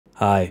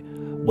Hi,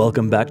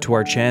 welcome back to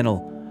our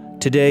channel.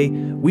 Today,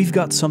 we've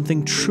got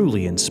something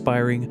truly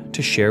inspiring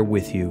to share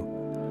with you.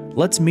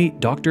 Let's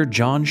meet Dr.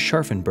 John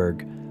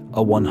Scharffenberg,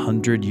 a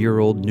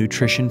 100-year-old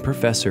nutrition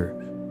professor.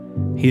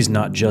 He's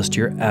not just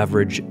your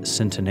average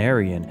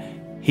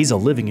centenarian, he's a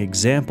living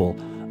example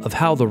of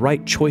how the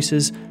right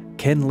choices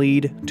can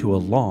lead to a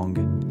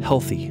long,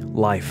 healthy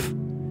life.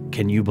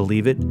 Can you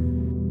believe it?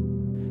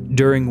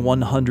 During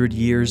 100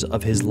 years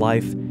of his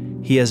life,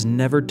 he has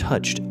never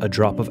touched a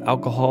drop of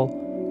alcohol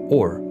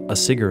or a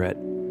cigarette.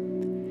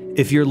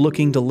 If you're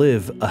looking to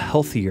live a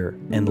healthier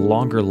and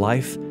longer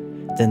life,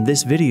 then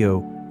this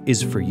video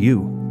is for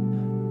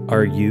you.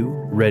 Are you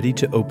ready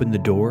to open the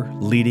door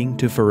leading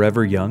to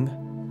forever young?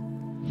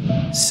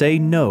 Say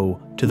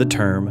no to the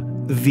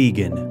term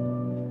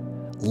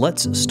vegan.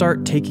 Let's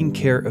start taking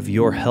care of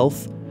your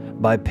health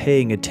by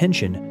paying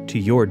attention to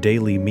your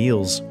daily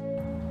meals.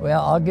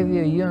 Well, I'll give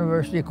you a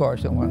university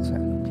course in one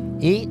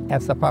sentence. Eat at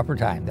the proper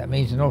time. That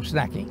means no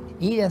snacking.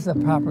 Eat at the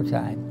proper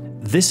time.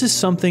 This is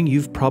something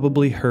you've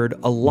probably heard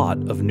a lot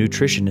of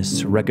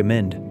nutritionists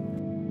recommend.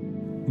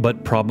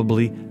 But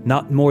probably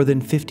not more than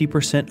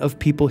 50% of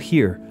people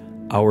here,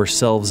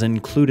 ourselves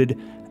included,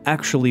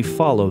 actually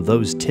follow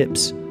those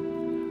tips.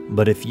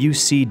 But if you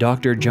see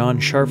Dr. John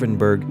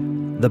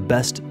Scharffenberg, the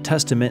best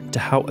testament to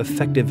how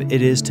effective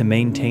it is to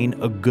maintain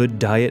a good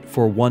diet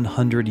for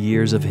 100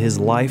 years of his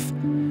life,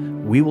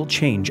 we will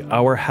change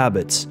our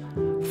habits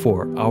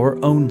for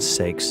our own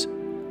sakes.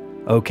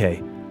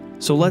 Okay,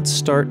 so let's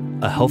start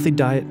a healthy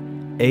diet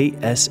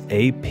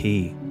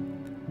ASAP.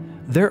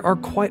 There are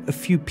quite a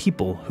few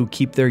people who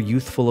keep their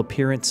youthful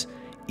appearance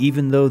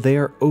even though they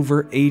are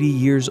over 80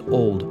 years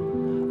old.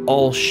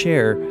 All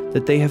share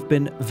that they have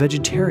been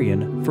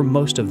vegetarian for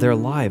most of their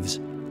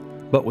lives.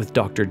 But with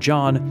Dr.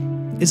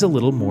 John, is a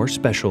little more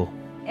special.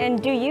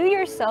 And do you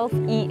yourself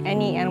eat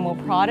any animal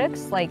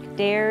products like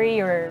dairy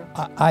or?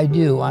 I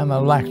do. I'm a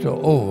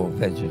lacto-ovo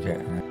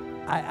vegetarian.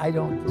 I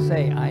don't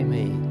say I'm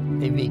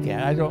a vegan.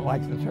 I don't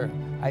like the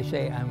term. I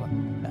say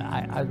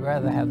I'd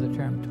rather have the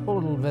term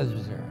total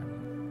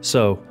vegetarian.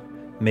 So,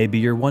 maybe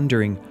you're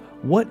wondering,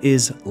 what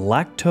is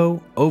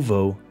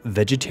lacto-ovo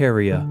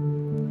vegetaria?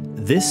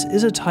 This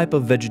is a type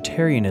of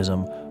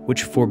vegetarianism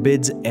which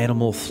forbids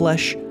animal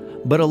flesh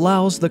but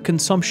allows the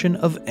consumption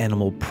of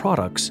animal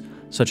products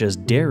such as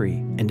dairy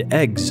and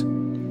eggs.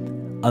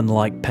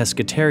 Unlike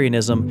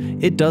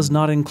pescatarianism, it does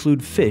not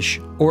include fish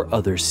or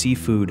other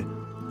seafood.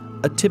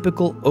 A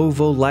typical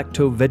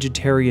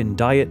ovo-lacto-vegetarian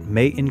diet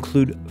may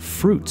include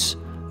fruits,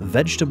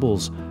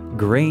 vegetables,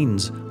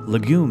 grains,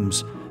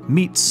 legumes,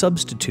 meat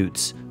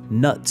substitutes,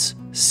 nuts,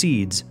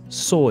 seeds,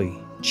 soy,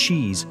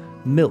 cheese,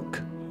 milk,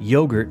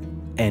 yogurt,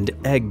 and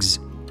eggs.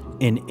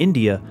 In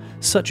India,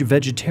 such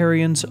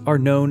vegetarians are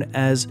known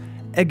as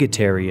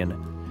eggetarian,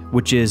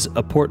 which is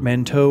a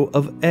portmanteau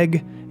of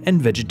egg and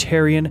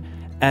vegetarian,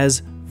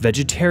 as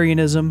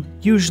vegetarianism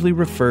usually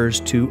refers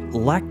to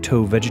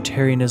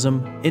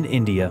lacto-vegetarianism in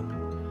India.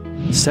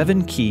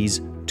 7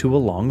 keys to a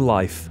long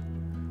life.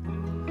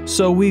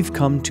 So we've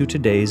come to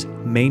today's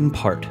main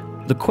part.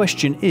 The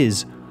question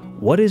is,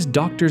 what is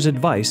doctor's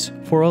advice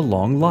for a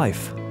long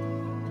life?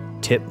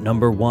 Tip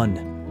number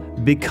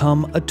 1,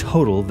 become a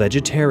total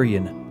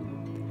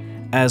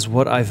vegetarian. As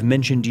what I've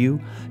mentioned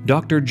you,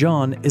 Dr.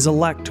 John is a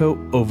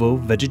lacto-ovo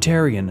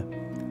vegetarian.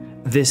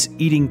 This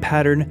eating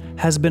pattern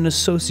has been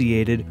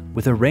associated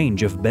with a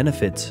range of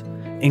benefits,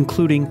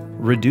 including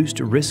reduced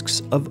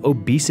risks of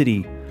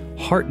obesity,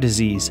 heart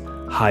disease,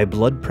 high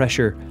blood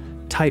pressure,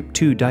 type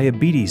 2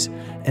 diabetes,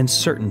 and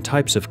certain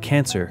types of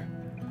cancer.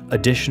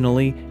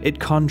 Additionally, it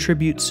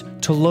contributes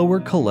to lower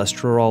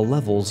cholesterol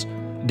levels,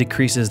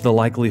 decreases the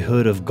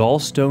likelihood of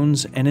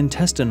gallstones and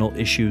intestinal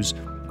issues,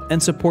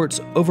 and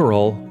supports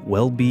overall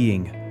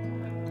well-being.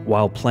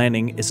 While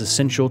planning is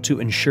essential to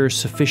ensure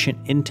sufficient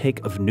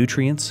intake of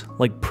nutrients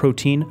like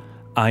protein,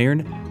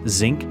 iron,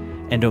 zinc,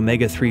 and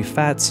omega-3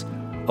 fats,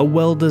 a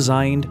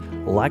well-designed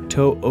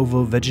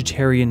lacto-ovo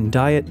vegetarian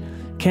diet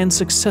can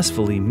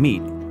successfully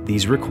meet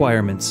these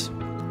requirements.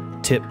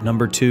 Tip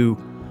number 2,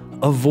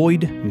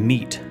 avoid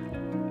meat.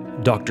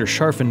 Dr.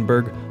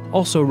 Scharffenberg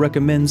also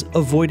recommends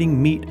avoiding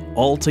meat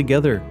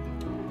altogether.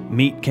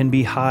 Meat can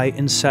be high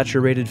in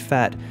saturated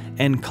fat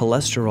and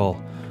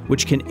cholesterol,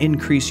 which can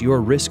increase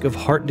your risk of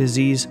heart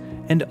disease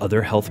and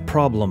other health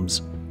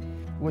problems.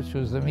 Which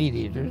was the meat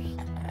eaters.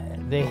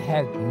 They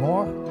had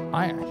more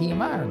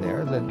heme iron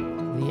there.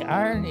 The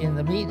iron in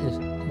the meat is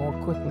more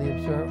quickly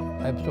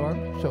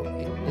absorbed, so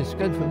it's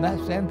good from that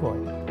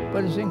standpoint.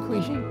 But it's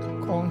increasing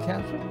colon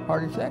cancer,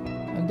 heart attack,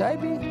 and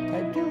diabetes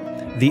type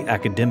 2. The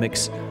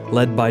academics,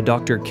 led by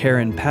Dr.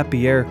 Karen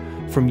Papier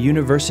from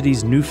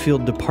University's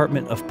Newfield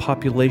Department of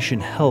Population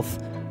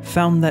Health,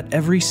 found that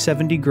every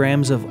 70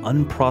 grams of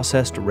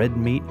unprocessed red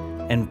meat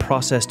and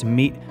processed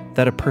meat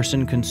that a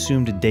person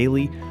consumed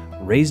daily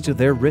raised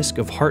their risk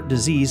of heart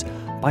disease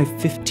by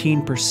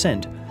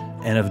 15%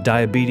 and of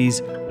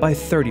diabetes by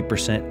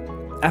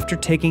 30% after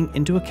taking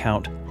into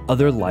account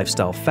other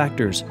lifestyle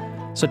factors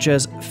such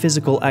as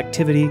physical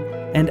activity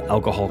and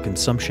alcohol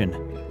consumption,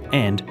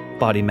 and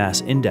body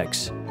mass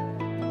index.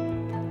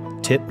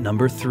 Tip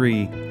number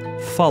 3,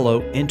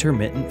 follow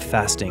intermittent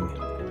fasting.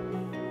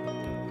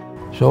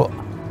 So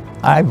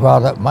I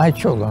brought up my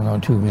children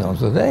on 2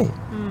 meals a day.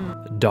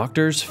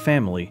 Doctor's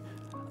family.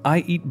 I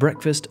eat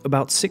breakfast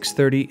about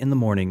 6:30 in the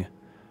morning.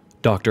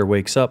 Doctor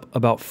wakes up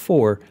about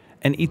 4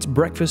 and eats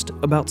breakfast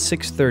about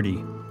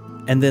 6:30.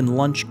 And then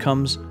lunch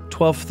comes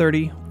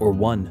 12:30 or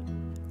 1.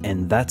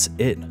 And that's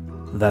it.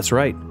 That's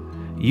right.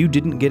 You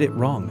didn't get it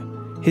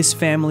wrong. His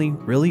family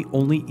really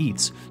only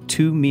eats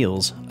 2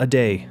 meals a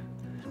day.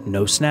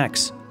 No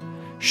snacks.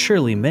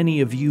 Surely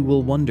many of you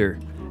will wonder,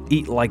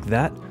 eat like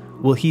that?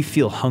 Will he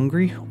feel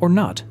hungry or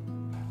not?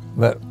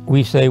 But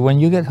we say when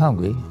you get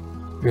hungry,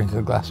 drink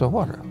a glass of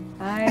water.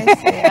 I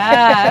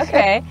see.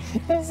 Okay.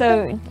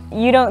 So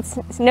you don't,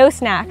 no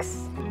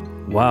snacks.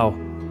 Wow,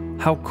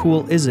 how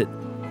cool is it?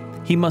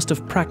 He must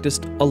have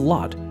practiced a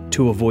lot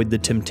to avoid the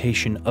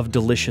temptation of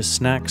delicious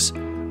snacks,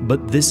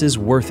 but this is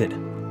worth it.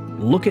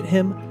 Look at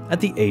him at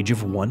the age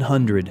of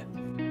 100.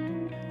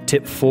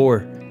 Tip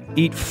 4,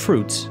 eat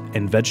fruits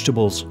and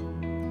vegetables.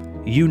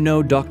 You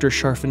know Dr.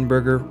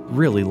 Scharffenberg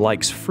really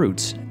likes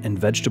fruits and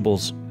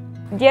vegetables.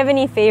 Do you have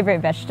any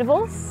favorite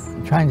vegetables?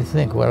 I'm trying to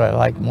think what I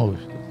like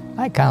most.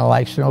 I kind of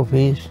like snow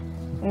peas,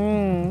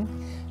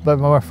 but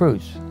more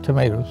fruits,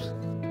 tomatoes.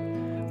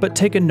 But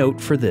take a note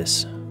for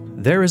this.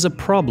 There is a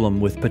problem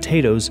with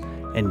potatoes,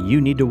 and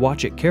you need to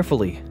watch it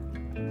carefully.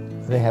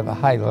 They have a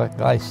high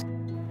glycemic.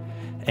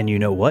 And you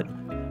know what?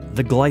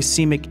 The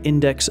glycemic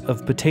index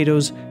of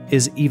potatoes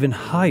is even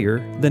higher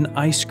than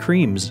ice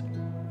creams.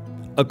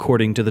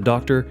 According to the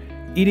doctor,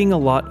 eating a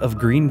lot of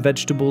green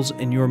vegetables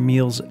in your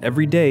meals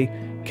every day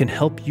can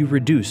help you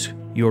reduce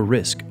your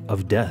risk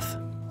of death.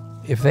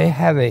 If they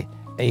have a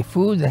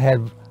food that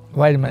had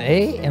vitamin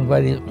A and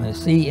vitamin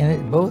C in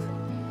it both,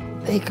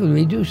 they could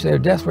reduce their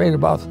death rate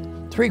about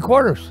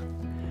 3/4.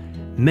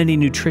 Many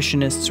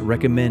nutritionists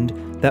recommend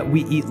that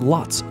we eat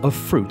lots of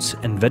fruits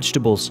and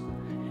vegetables.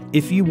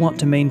 If you want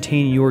to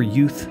maintain your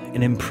youth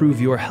and improve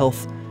your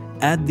health,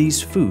 add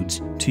these foods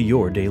to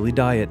your daily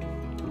diet.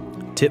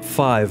 Tip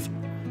 5,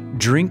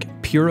 drink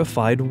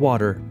purified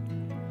water.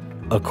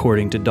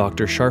 According to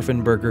Dr.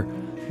 Scharffenberg,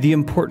 the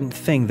important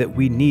thing that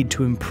we need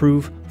to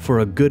improve for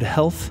a good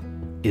health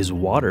is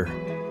water.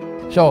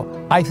 So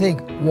I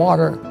think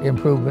water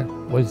improvement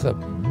was the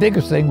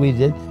biggest thing we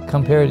did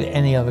compared to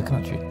any other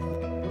country.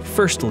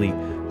 Firstly,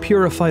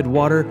 purified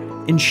water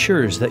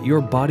ensures that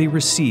your body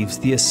receives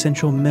the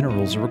essential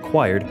minerals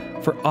required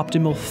for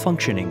optimal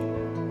functioning,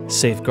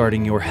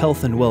 safeguarding your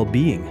health and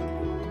well-being.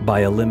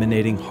 By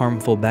eliminating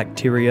harmful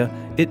bacteria,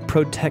 it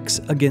protects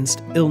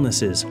against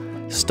illnesses,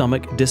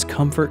 stomach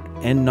discomfort,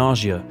 and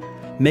nausea,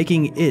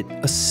 making it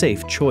a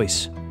safe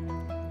choice.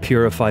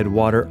 Purified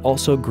water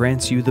also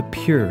grants you the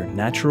pure,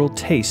 natural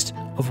taste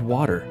of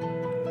water.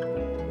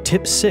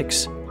 Tip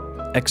 6,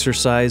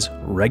 exercise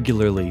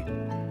regularly.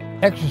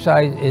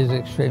 Exercise is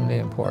extremely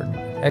important.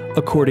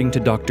 According to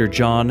Dr.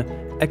 John,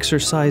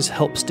 exercise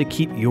helps to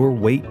keep your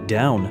weight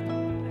down.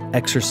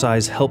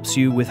 Exercise helps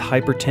you with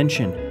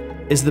hypertension,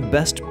 is the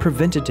best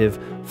preventative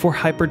for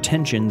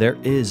hypertension there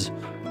is.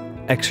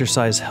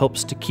 Exercise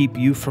helps to keep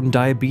you from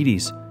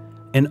diabetes.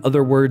 In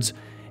other words,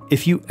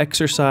 if you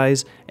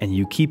exercise and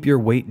you keep your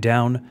weight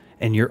down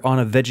and you're on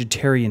a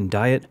vegetarian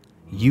diet,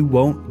 you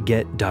won't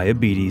get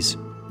diabetes.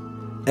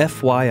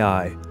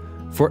 FYI,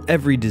 for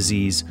every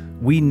disease,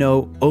 we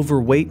know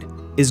overweight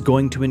is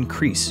going to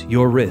increase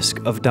your risk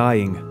of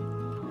dying.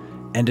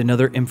 And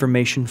another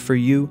information for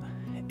you,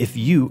 if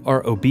you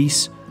are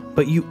obese,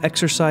 but you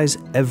exercise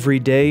every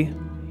day,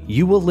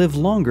 you will live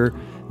longer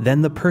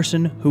than the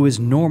person who is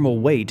normal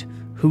weight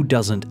who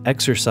doesn't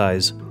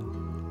exercise.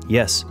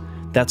 Yes,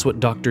 that's what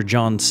Dr.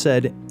 John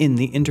said in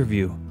the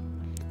interview.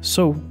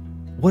 So,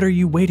 what are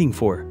you waiting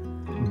for?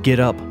 Get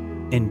up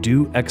and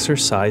do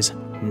exercise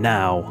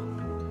now.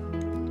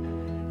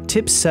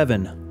 Tip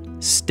 7,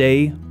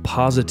 stay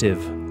positive.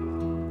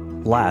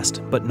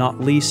 Last but not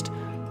least,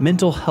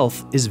 mental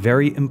health is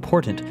very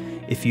important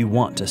if you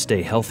want to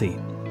stay healthy.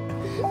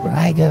 When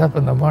I get up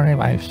in the morning,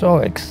 I'm so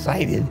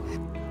excited.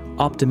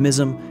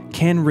 Optimism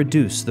can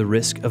reduce the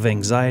risk of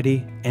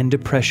anxiety and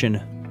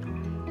depression.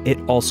 It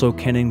also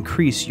can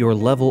increase your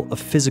level of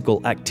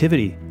physical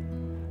activity.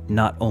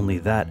 Not only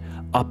that,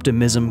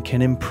 optimism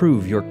can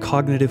improve your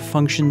cognitive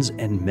functions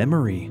and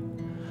memory.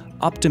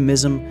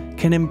 Optimism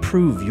can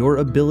improve your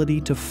ability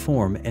to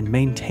form and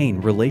maintain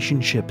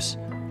relationships.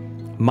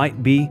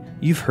 Might be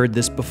you've heard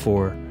this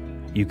before.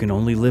 You can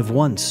only live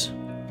once,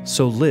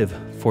 so live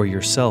for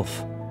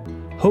yourself.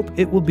 Hope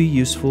it will be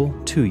useful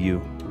to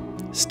you.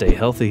 Stay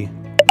healthy,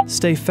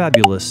 stay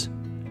fabulous,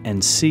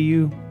 and see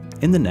you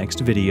in the next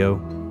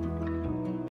video.